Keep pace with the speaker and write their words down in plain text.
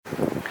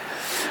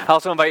I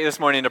also invite you this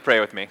morning to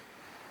pray with me.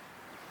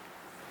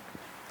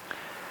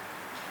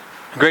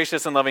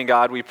 Gracious and loving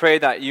God, we pray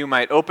that you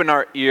might open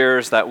our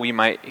ears that we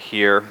might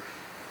hear,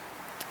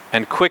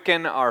 and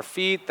quicken our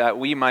feet that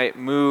we might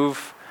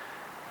move,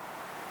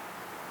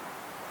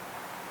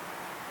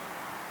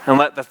 and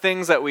let the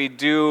things that we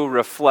do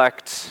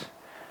reflect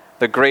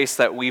the grace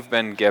that we've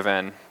been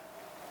given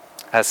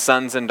as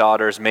sons and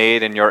daughters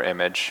made in your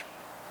image.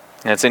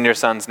 And it's in your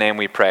Son's name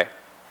we pray.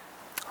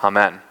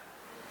 Amen.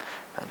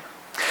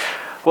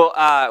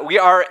 Well, we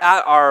are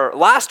at our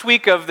last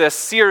week of this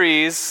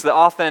series, the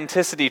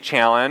Authenticity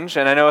Challenge,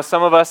 and I know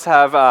some of us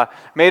have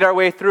made our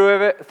way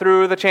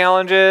through the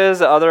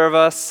challenges. Other of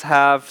us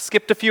have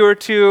skipped a few or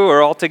two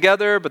or all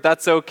together, but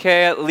that's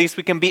okay. At least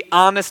we can be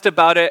honest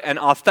about it and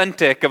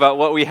authentic about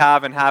what we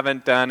have and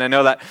haven't done. I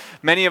know that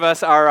many of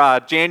us, our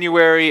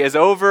January is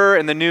over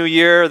in the new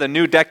year. The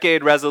new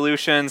decade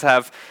resolutions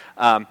have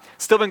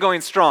still been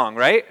going strong,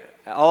 right?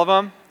 All of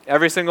them?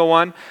 Every single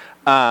one?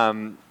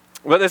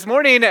 Well, this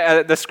morning,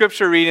 the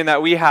scripture reading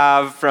that we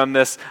have from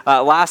this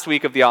last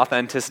week of the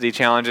Authenticity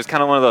Challenge is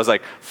kind of one of those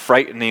like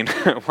frightening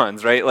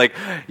ones, right? Like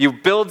you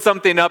build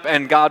something up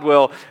and God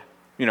will,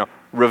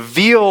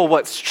 reveal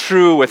what's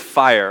true with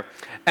fire.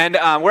 And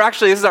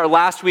this is our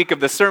last week of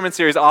the sermon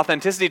series,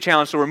 Authenticity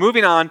Challenge, so we're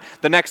moving on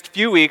the next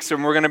few weeks,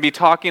 and we're going to be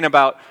talking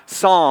about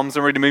Psalms,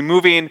 and we're going to be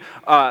moving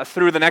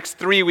through the next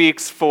 3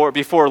 weeks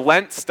before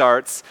Lent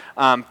starts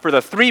for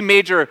the three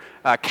major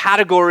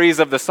categories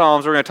of the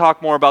Psalms. We're going to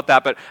talk more about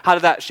that, but how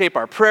did that shape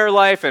our prayer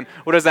life, and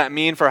what does that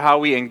mean for how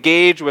we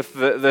engage with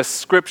the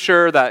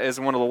scripture that is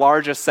one of the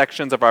largest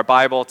sections of our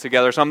Bible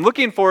together. So I'm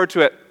looking forward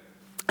to it.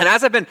 And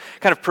as I've been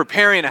kind of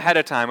preparing ahead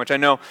of time, which I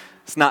know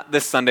it's not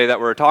this Sunday that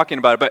we're talking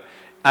about it, but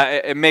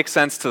it makes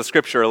sense to the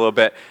scripture a little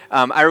bit.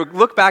 I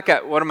look back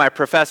at one of my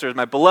professors,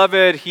 my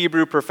beloved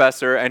Hebrew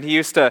professor, and he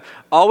used to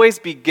always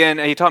begin,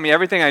 and he taught me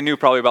everything I knew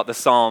probably about the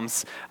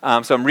Psalms,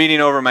 so I'm reading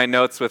over my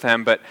notes with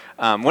him, but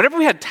whenever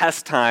we had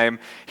test time,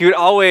 he would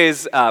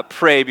always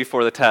pray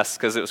before the test,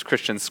 because it was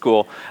Christian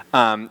school,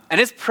 and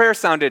his prayer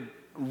sounded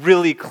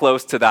really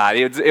close to that.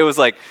 It was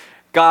like,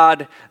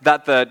 God,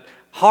 that the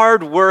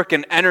hard work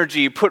and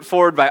energy put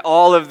forward by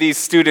all of these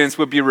students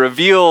would be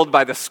revealed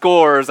by the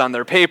scores on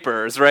their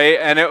papers, right?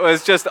 And it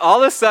was just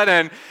all of a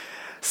sudden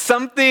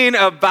something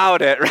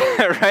about it,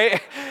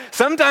 right?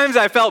 Sometimes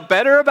I felt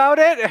better about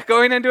it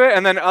going into it,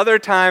 and then other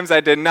times I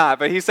did not.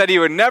 But he said he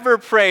would never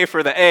pray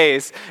for the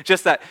A's,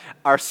 just that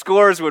our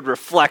scores would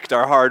reflect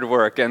our hard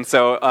work. And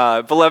so,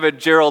 beloved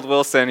Gerald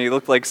Wilson, he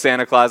looked like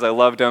Santa Claus. I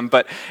loved him.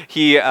 But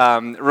he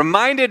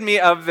reminded me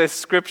of this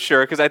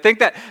scripture, because I think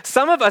that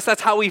some of us,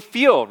 that's how we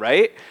feel,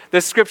 right?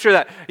 This scripture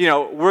that,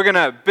 we're going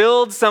to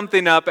build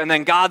something up, and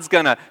then God's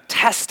going to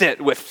test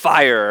it with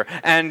fire.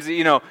 And,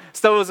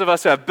 those of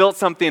us who have built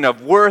something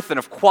of worth and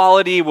of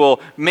quality will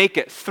make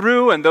it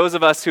through, and those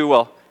of us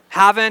who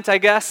haven't, I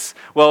guess,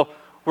 we're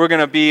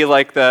going to be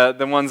like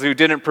the ones who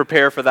didn't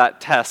prepare for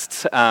that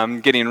test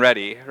getting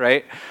ready,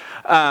 right?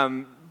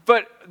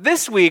 But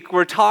this week,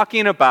 we're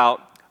talking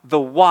about the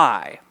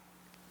why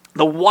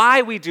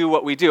we do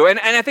what we do. And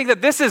I think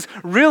that this is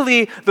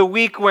really the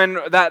week when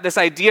this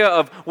idea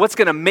of what's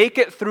going to make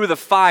it through the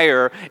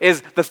fire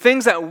is the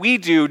things that we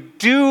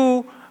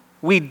do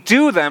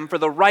them for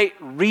the right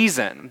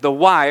reason, the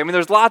why. I mean,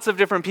 there's lots of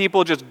different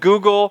people. Just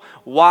Google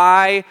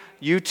why,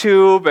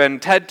 YouTube, and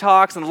TED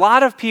Talks, and a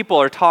lot of people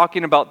are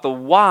talking about the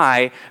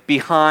why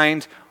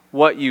behind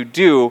what you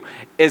do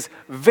is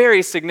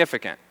very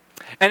significant.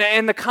 And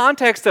in the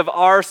context of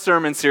our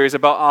sermon series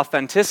about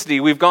authenticity,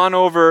 we've gone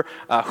over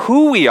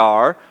who we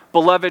are,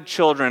 beloved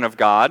children of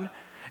God,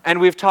 and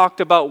we've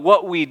talked about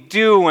what we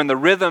do and the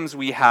rhythms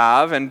we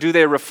have, and do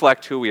they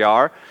reflect who we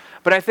are.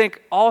 But I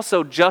think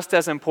also just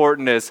as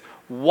important is,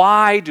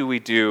 why do we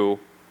do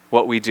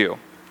what we do?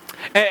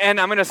 And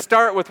I'm going to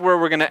start with where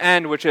we're going to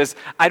end, which is,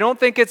 I don't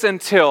think it's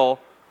until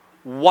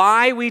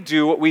why we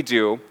do what we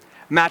do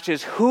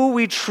matches who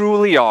we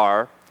truly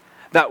are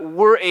that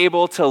we're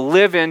able to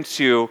live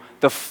into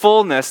the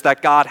fullness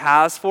that God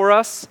has for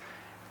us,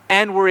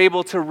 and we're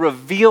able to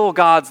reveal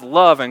God's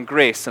love and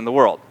grace in the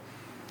world.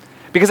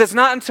 Because it's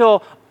not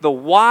until the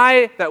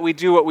why that we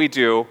do what we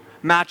do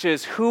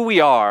matches who we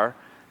are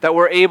that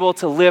we're able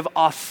to live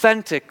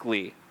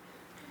authentically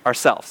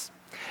ourselves.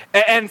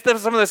 And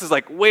some of this is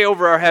like way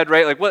over our head,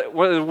 right? Like what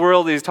in the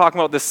world is talking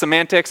about this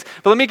semantics?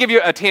 But let me give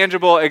you a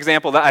tangible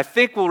example that I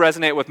think will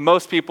resonate with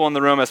most people in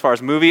the room as far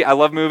as movie. I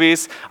love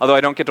movies, although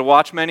I don't get to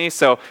watch many.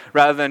 So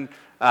rather than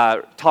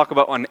talk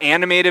about an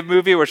animated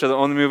movie, which are the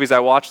only movies I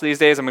watch these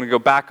days, I'm going to go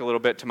back a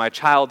little bit to my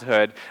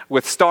childhood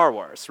with Star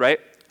Wars, right?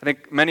 I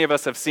think many of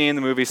us have seen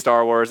the movie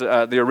Star Wars,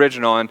 the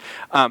original. And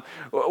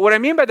what I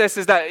mean by this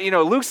is that,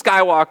 Luke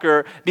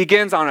Skywalker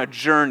begins on a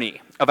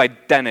journey of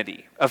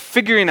identity,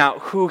 figuring out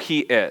who he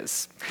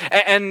is.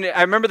 And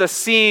I remember the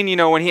scene,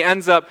 when he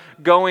ends up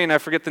going, I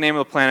forget the name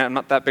of the planet, I'm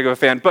not that big of a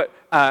fan, but,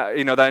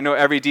 that I know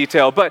every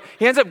detail, but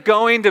he ends up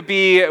going to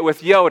be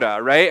with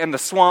Yoda, right, and the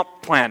swamp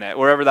planet,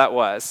 wherever that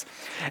was.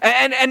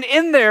 And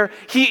in there,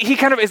 he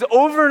kind of is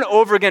over and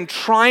over again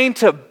trying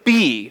to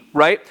be,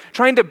 right,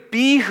 trying to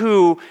be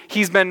who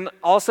he's been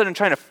all of a sudden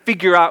trying to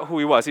figure out who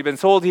he was. He's been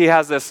told he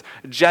has this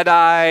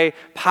Jedi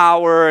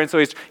power, and so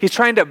he's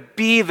trying to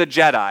be the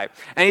Jedi,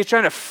 and he's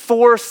trying to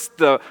force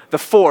the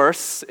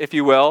Force, if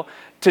you will,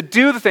 to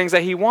do the things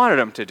that he wanted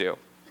him to do.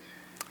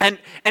 And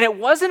it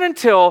wasn't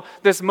until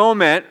this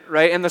moment,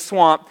 right, in the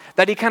swamp,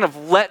 that he kind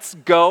of lets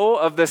go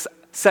of this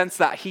sense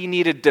that he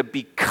needed to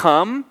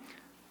become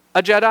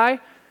a Jedi,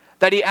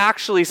 that he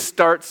actually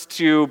starts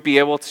to be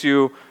able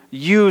to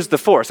use the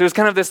Force. It was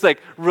kind of this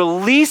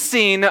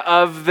releasing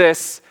of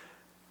this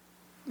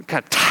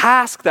kind of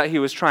task that he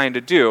was trying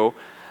to do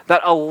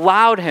that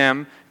allowed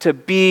him to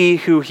be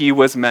who he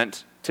was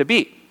meant to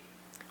be,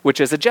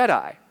 which is a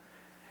Jedi.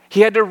 He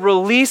had to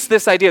release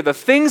this idea. The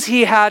things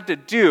he had to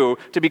do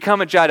to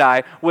become a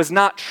Jedi was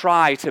not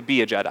try to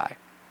be a Jedi.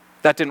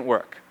 That didn't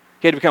work.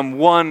 He had to become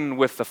one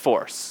with the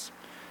Force.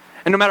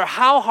 And no matter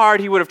how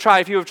hard he would have tried,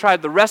 if he would have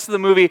tried the rest of the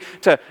movie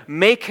to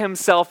make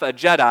himself a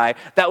Jedi,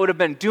 that would have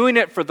been doing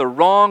it for the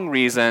wrong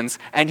reasons,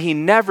 and he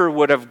never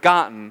would have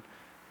gotten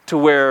to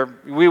where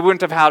we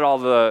wouldn't have had all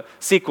the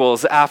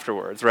sequels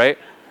afterwards, right?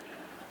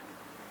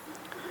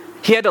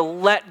 He had to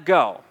let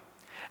go.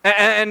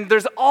 And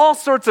there's all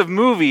sorts of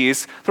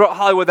movies throughout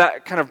Hollywood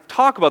that kind of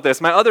talk about this.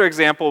 My other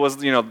example was,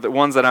 the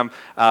ones that I'm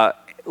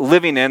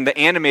living in, the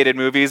animated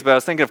movies, but I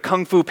was thinking of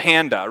Kung Fu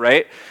Panda,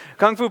 right?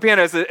 Kung Fu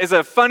Panda is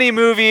a funny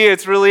movie.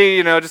 It's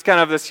really, just kind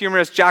of this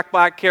humorous Jack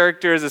Black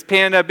character is this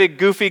panda, big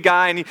goofy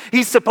guy, and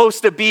he's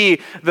supposed to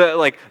be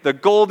the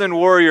golden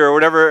warrior or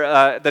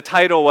whatever the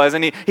title was,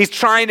 and he's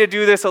trying to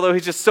do this, although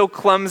he's just so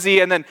clumsy,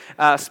 and then,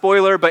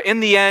 spoiler, but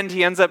in the end,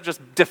 he ends up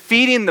just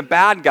defeating the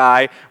bad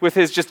guy with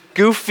his just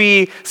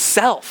goofy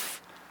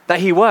self that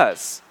he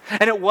was.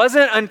 And it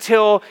wasn't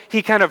until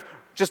he kind of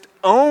just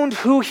owned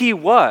who he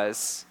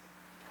was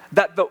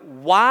that the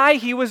why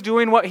he was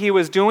doing what he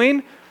was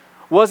doing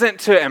wasn't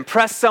to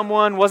impress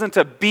someone, wasn't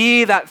to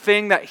be that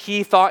thing that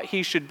he thought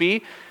he should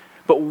be,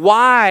 but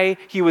why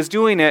he was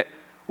doing it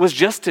was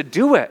just to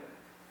do it.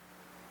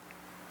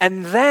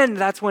 And then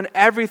that's when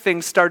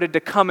everything started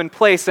to come in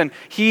place and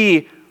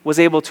he was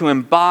able to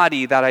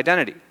embody that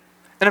identity.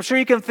 And I'm sure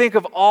you can think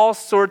of all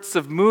sorts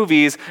of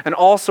movies and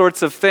all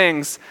sorts of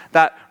things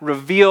that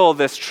reveal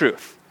this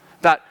truth,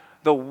 that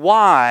the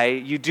why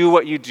you do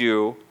what you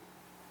do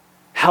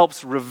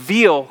helps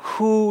reveal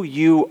who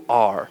you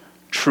are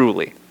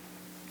truly.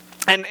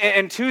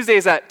 And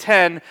Tuesdays at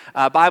 10,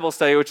 Bible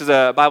study, which is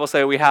a Bible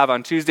study we have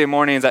on Tuesday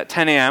mornings at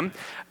 10 a.m.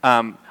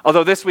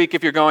 Although this week,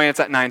 if you're going, it's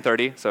at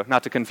 9:30, so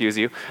not to confuse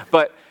you.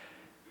 But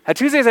at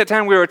Tuesdays at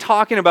 10, we were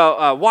talking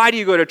about why do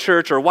you go to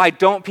church or why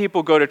don't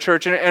people go to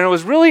church? And it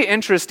was really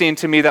interesting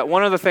to me that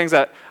one of the things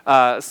that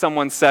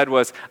someone said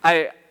was,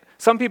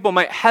 some people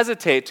might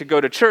hesitate to go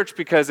to church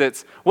because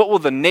it's, what will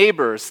the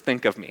neighbors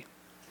think of me,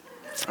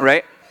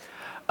 right?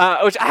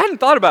 Which I hadn't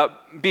thought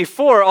about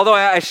before, although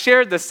I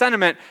shared the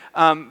sentiment.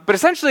 But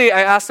essentially,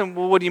 I asked him,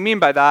 well, what do you mean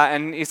by that?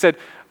 And he said,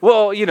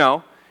 well,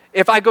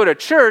 if I go to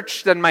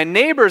church, then my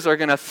neighbors are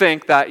going to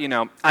think that,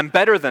 I'm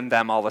better than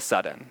them all of a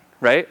sudden,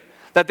 right?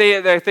 That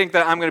they think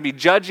that I'm going to be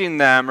judging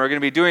them or going to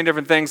be doing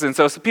different things. And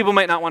so people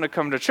might not want to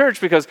come to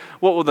church because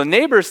what will the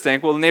neighbors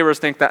think? Well, the neighbors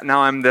think that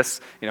now I'm this,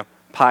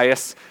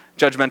 pious,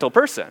 judgmental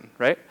person,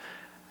 right?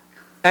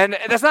 And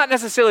that's not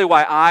necessarily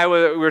why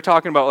we were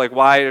talking about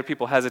why do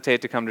people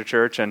hesitate to come to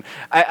church. And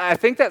I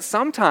think that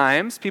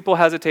sometimes people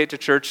hesitate to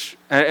church,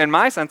 in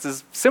my sense,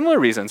 is similar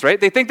reasons, right?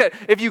 They think that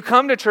if you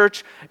come to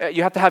church,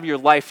 you have to have your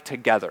life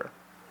together,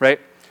 right?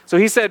 So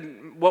he said,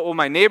 what will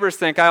my neighbors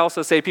think? I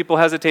also say people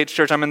hesitate to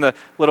church. I'm in the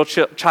little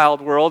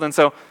child world, and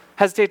so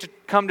hesitate to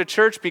come to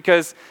church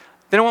because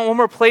they don't want one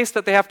more place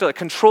that they have to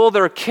control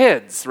their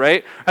kids,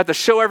 right? Have to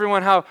show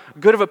everyone how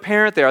good of a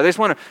parent they are. They just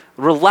want to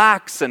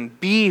relax and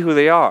be who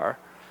they are.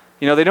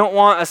 They don't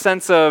want a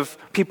sense of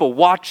people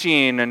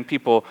watching and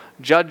people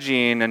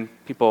judging and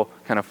people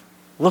kind of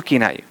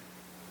looking at you.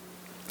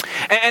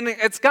 And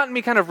it's gotten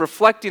me kind of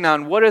reflecting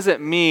on what does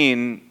it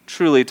mean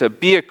truly to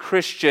be a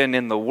Christian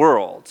in the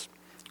world,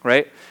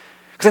 right?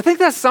 Because I think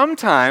that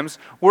sometimes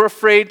we're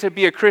afraid to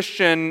be a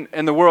Christian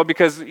in the world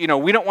because, we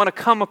don't want to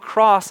come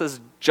across as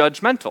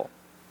judgmental,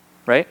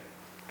 right?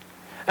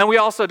 And we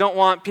also don't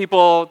want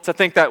people to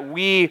think that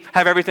we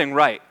have everything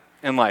right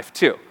in life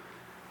too.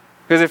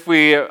 Because if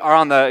we are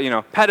on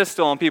the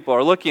pedestal and people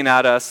are looking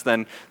at us,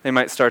 then they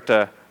might start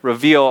to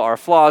reveal our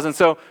flaws. And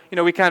so,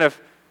 we kind of,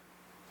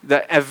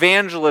 the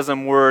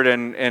evangelism word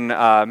in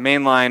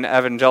mainline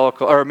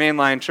evangelical or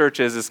mainline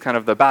churches is kind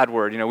of the bad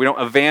word. We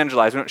don't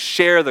evangelize, we don't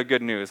share the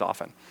good news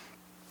often.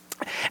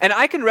 And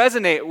I can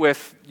resonate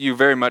with you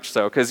very much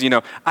so, because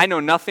I know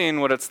nothing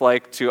what it's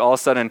like to all of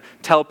a sudden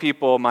tell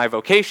people my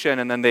vocation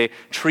and then they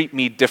treat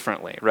me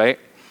differently, right?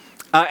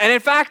 And in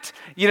fact,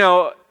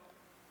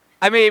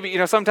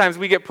 sometimes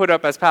we get put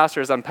up as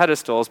pastors on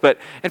pedestals, but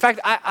in fact,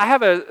 I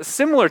have a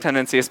similar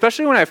tendency,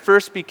 especially when I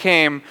first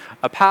became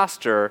a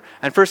pastor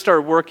and first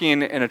started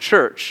working in a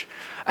church.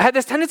 I had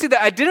this tendency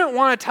that I didn't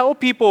want to tell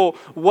people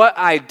what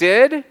I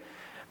did,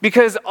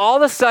 because all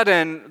of a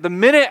sudden, the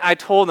minute I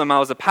told them I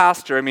was a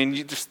pastor,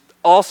 just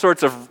all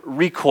sorts of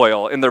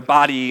recoil in their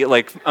body,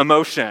 like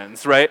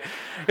emotions, right?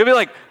 It'd be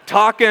like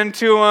talking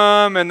to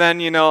them, and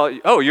then,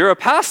 oh, you're a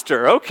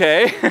pastor,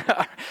 okay.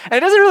 And it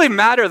doesn't really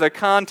matter the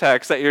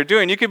context that you're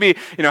doing. You could be,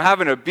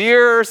 having a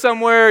beer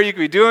somewhere, you could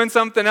be doing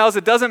something else.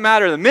 It doesn't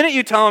matter. The minute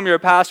you tell them you're a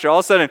pastor, all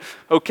of a sudden,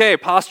 okay,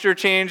 posture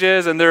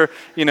changes, and they're,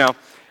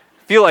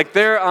 feel like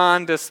they're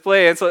on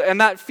display.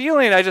 And that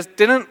feeling, I just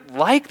didn't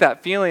like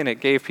that feeling it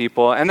gave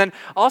people. And then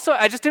also,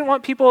 I just didn't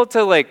want people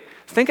to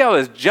think I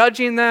was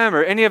judging them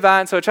or any of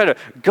that. And so I tried to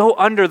go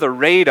under the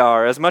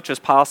radar as much as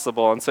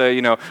possible and say,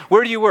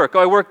 where do you work? Oh,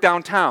 I work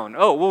downtown.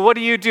 Oh, well, what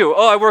do you do?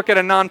 Oh, I work at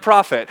a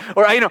nonprofit.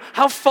 Or,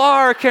 how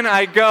far can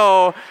I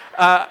go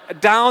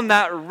down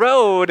that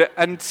road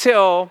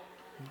until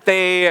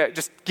they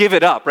just give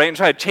it up, right? And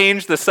try to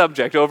change the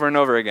subject over and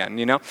over again,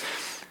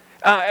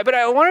 But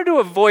I wanted to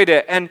avoid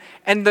it, and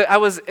I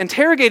was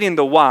interrogating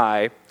the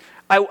why.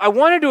 I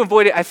wanted to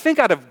avoid it, I think,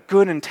 out of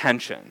good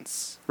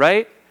intentions,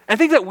 right? I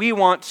think that we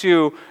want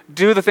to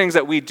do the things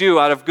that we do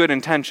out of good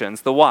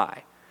intentions, the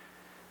why.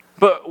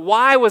 But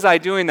why was I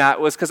doing that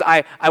was because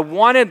I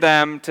wanted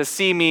them to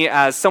see me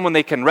as someone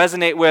they can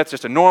resonate with,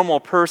 just a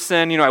normal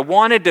person. I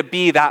wanted to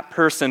be that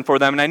person for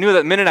them. And I knew that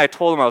the minute I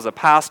told them I was a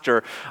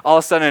pastor, all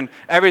of a sudden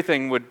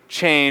everything would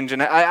change.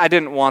 And I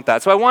didn't want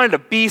that. So I wanted to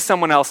be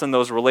someone else in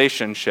those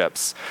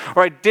relationships.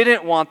 Or I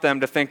didn't want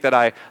them to think that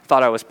I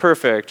thought I was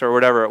perfect or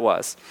whatever it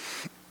was.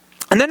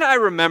 And then I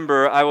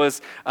remember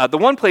the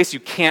one place you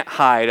can't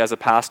hide as a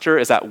pastor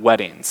is at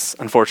weddings,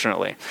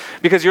 unfortunately.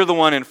 Because you're the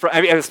one in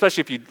front,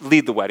 especially if you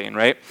lead the wedding,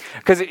 right?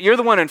 Because you're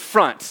the one in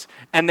front,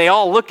 and they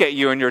all look at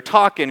you, and you're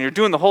talking, you're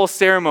doing the whole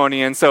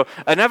ceremony, and so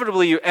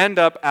inevitably you end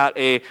up at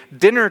a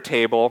dinner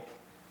table.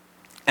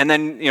 And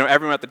then,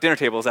 everyone at the dinner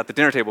table is at the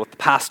dinner table with the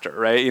pastor,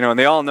 right? And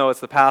they all know it's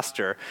the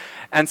pastor.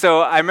 And so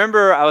I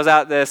remember I was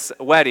at this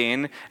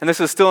wedding, and this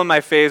was still in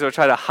my phase where I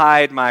tried to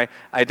hide my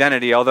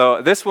identity,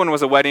 although this one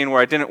was a wedding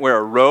where I didn't wear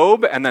a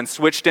robe and then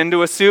switched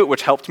into a suit,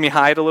 which helped me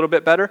hide a little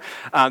bit better.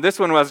 This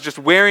one was just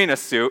wearing a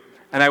suit,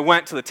 and I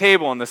went to the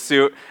table in the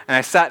suit, and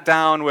I sat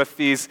down with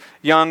these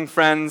young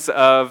friends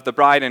of the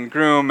bride and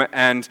groom,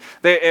 and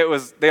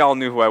they all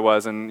knew who I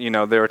was, and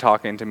they were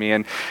talking to me,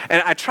 and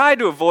I tried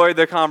to avoid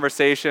the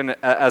conversation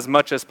as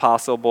much as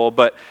possible,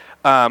 but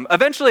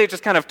eventually it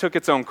just kind of took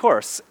its own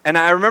course. And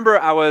I remember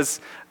I was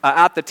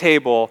at the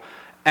table,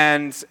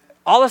 and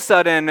all of a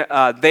sudden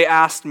they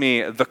asked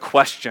me the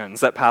questions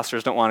that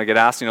pastors don't want to get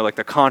asked, like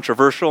the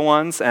controversial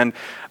ones, and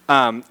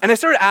they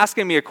started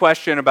asking me a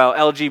question about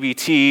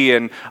LGBT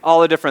and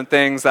all the different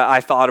things that I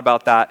thought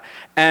about that.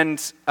 And,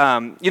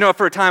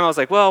 for a time I was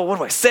like, well, what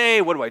do I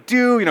say? What do I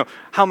do?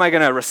 How am I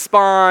going to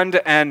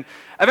respond? And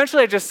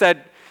eventually I just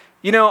said,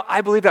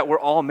 I believe that we're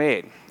all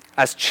made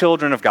as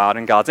children of God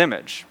in God's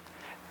image.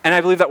 And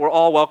I believe that we're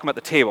all welcome at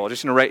the table,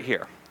 just right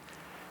here.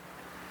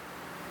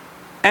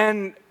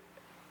 And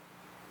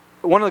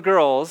one of the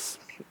girls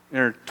in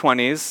her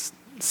 20s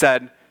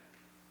said,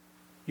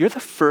 you're the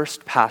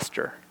first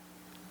pastor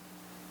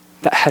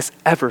that has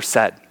ever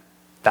said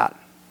that.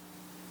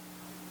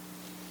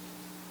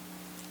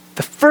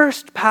 The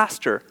first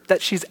pastor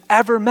that she's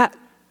ever met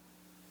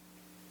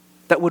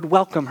that would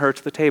welcome her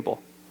to the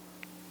table.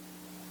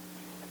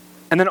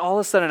 And then all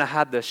of a sudden I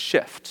had this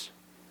shift.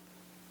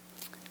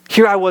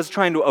 Here I was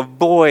trying to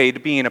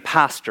avoid being a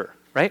pastor,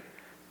 right?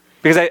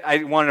 Because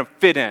I wanted to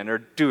fit in or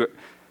do it.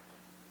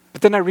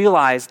 But then I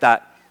realized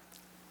that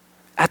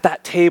at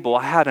that table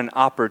I had an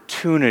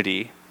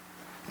opportunity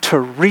to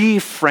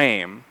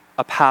reframe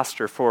a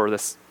pastor for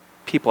this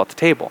people at the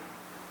table.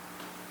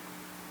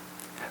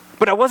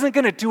 But I wasn't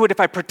going to do it if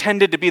I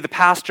pretended to be the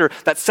pastor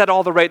that said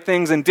all the right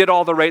things and did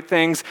all the right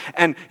things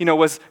and,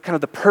 was kind of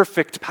the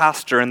perfect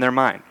pastor in their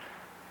mind.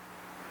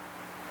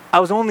 I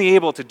was only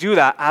able to do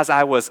that as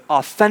I was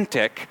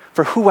authentic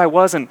for who I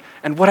was and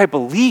what I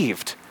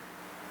believed.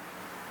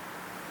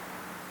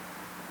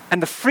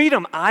 And the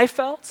freedom I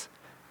felt,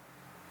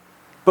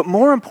 but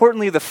more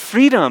importantly, the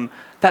freedom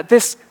that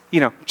this,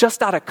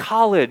 just out of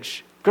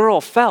college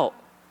girl felt,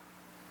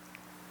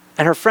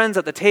 and her friends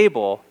at the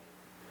table,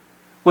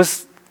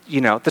 was,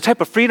 the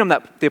type of freedom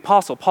that the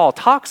Apostle Paul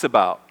talks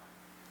about,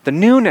 the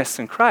newness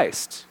in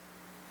Christ.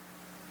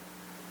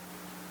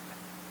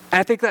 And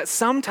I think that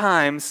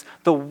sometimes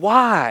the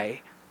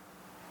why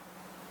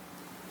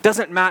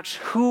doesn't match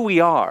who we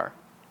are,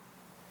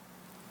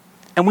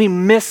 and we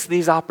miss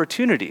these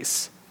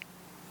opportunities.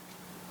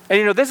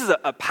 And this is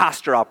a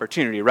pastor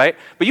opportunity, right?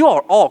 But you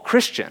are all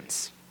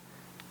Christians.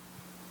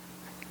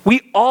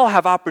 We all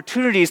have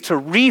opportunities to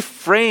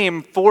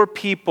reframe for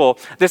people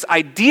this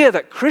idea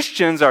that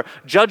Christians are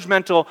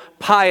judgmental,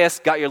 pious,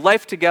 got your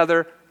life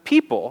together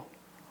people.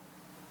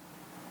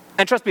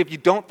 And trust me, if you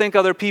don't think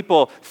other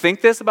people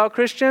think this about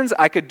Christians,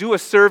 I could do a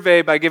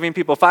survey by giving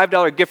people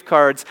 $5 gift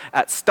cards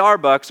at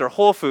Starbucks or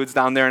Whole Foods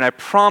down there, and I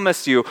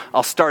promise you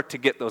I'll start to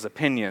get those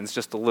opinions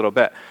just a little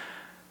bit.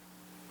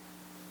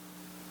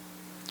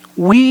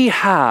 We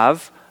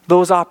have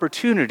those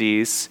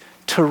opportunities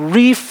to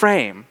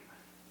reframe,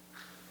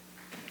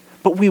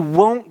 but we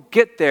won't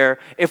get there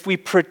if we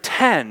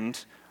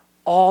pretend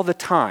all the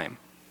time.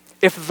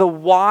 If the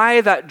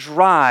why that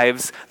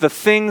drives the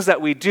things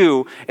that we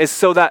do is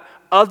so that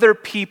other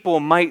people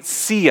might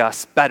see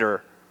us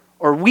better,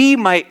 or we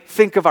might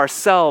think of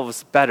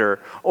ourselves better,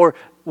 or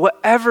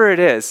whatever it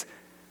is,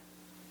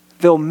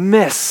 they'll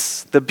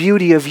miss the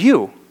beauty of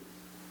you.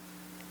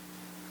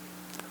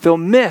 They'll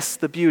miss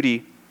the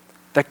beauty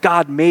that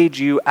God made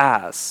you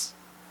as.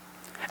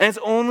 And it's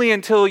only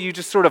until you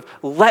just sort of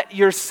let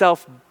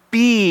yourself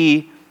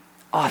be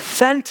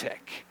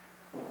authentic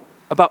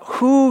about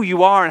who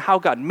you are and how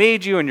God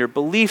made you and your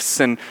beliefs,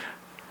 and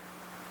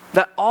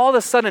that all of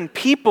a sudden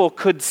people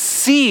could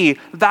see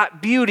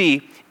that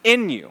beauty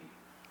in you.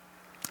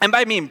 And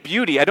by mean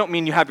beauty, I don't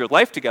mean you have your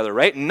life together,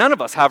 right? None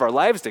of us have our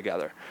lives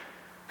together.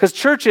 Because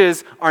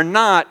churches are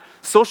not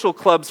social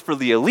clubs for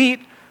the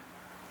elite.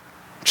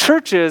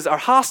 Churches are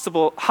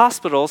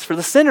hospitals for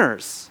the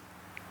sinners,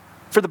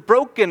 for the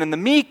broken and the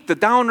meek, the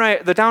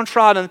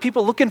downtrodden, and the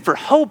people looking for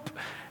hope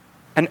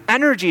and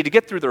energy to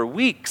get through their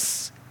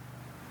weeks.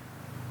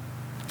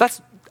 That's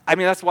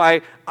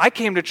why I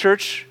came to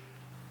church.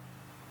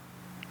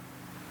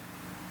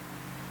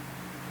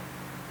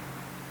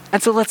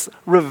 And so let's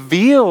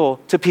reveal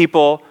to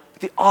people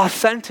the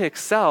authentic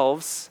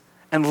selves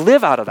and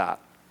live out of that.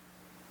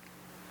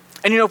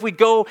 And if we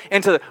go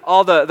into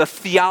all the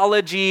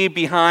theology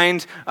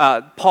behind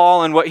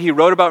Paul and what he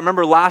wrote about,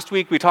 remember last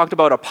week we talked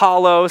about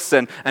Apollos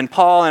and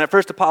Paul, and at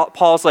first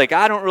Paul's like,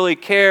 I don't really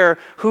care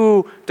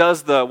who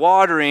does the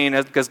watering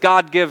because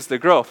God gives the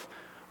growth.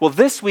 Well,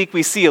 this week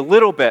we see a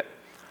little bit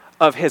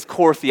of his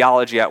core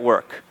theology at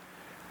work.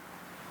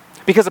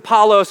 Because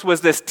Apollos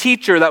was this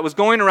teacher that was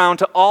going around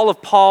to all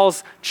of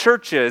Paul's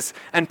churches,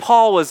 and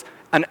Paul was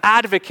an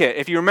advocate,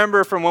 if you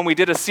remember from when we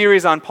did a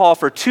series on Paul,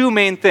 for two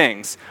main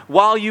things.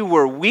 While you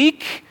were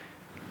weak,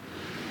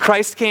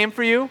 Christ came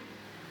for you,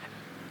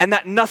 and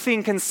that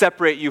nothing can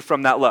separate you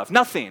from that love.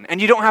 Nothing. And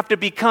you don't have to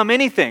become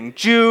anything.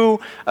 Jew,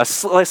 a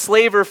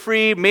slave or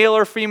free, male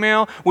or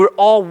female. We're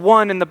all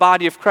one in the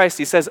body of Christ,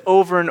 he says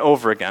over and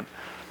over again.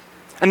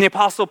 And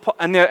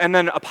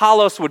then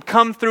Apollos would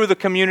come through the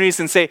communities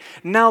and say,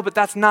 no, but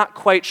that's not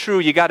quite true.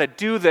 You got to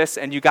do this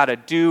and you got to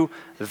do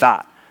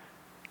that.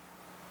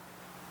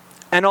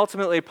 And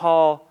ultimately,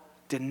 Paul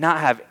did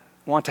not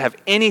want to have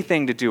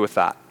anything to do with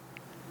that.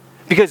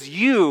 Because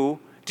you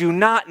do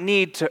not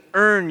need to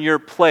earn your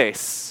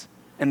place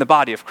in the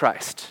body of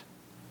Christ.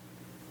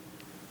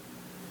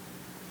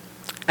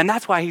 And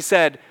that's why he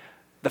said,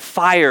 the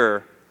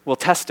fire will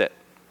test it.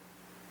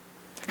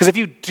 Because if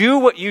you do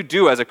what you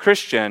do as a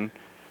Christian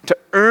to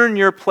earn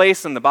your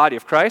place in the body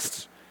of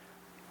Christ,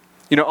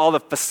 all the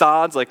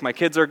facades, like my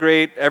kids are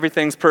great,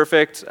 everything's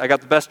perfect, I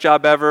got the best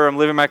job ever, I'm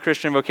living my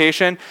Christian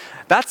vocation,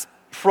 that's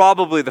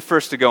probably the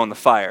first to go in the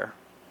fire.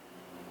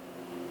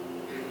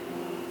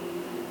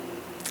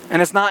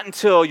 And it's not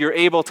until you're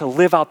able to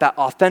live out that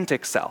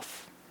authentic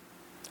self,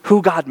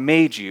 who God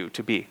made you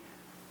to be,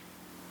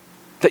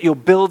 that you'll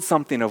build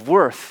something of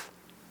worth,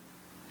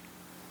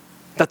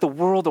 that the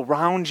world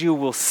around you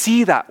will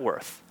see that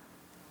worth.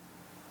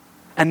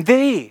 And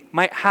they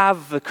might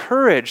have the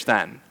courage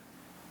then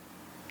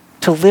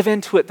to live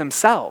into it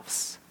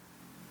themselves,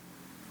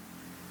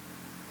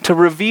 to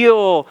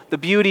reveal the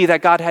beauty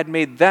that God had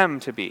made them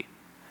to be,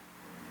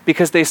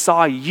 because they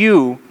saw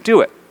you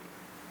do it.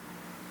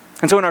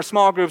 And so in our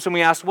small groups, when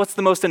we asked, what's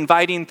the most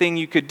inviting thing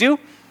you could do?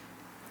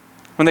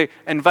 When they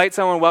invite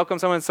someone, welcome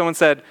someone, someone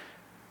said,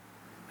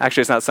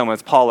 actually it's not someone,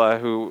 it's Paula,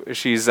 who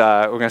we're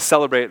going to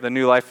celebrate the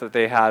new life that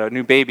they had, a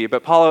new baby.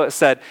 But Paula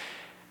said,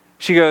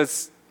 she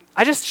goes,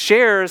 I just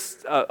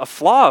shares a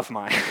flaw of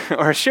mine,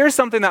 or share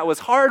something that was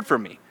hard for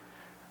me.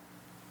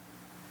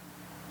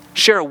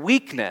 Share a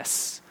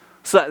weakness,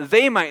 so that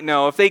they might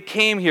know if they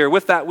came here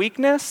with that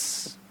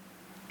weakness,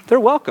 they're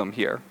welcome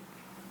here.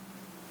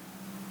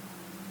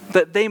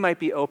 That they might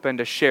be open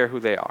to share who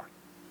they are.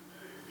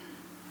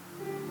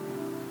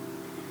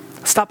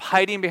 Stop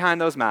hiding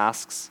behind those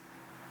masks,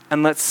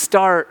 and let's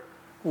start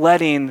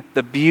letting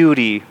the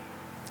beauty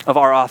of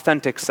our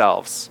authentic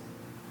selves,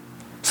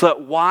 so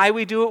that why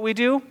we do what we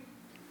do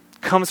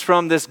comes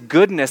from this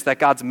goodness that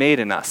God's made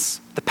in us,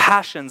 the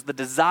passions, the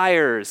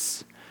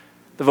desires,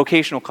 the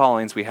vocational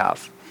callings we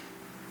have.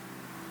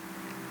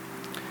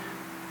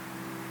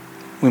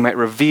 We might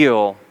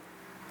reveal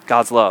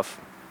God's love.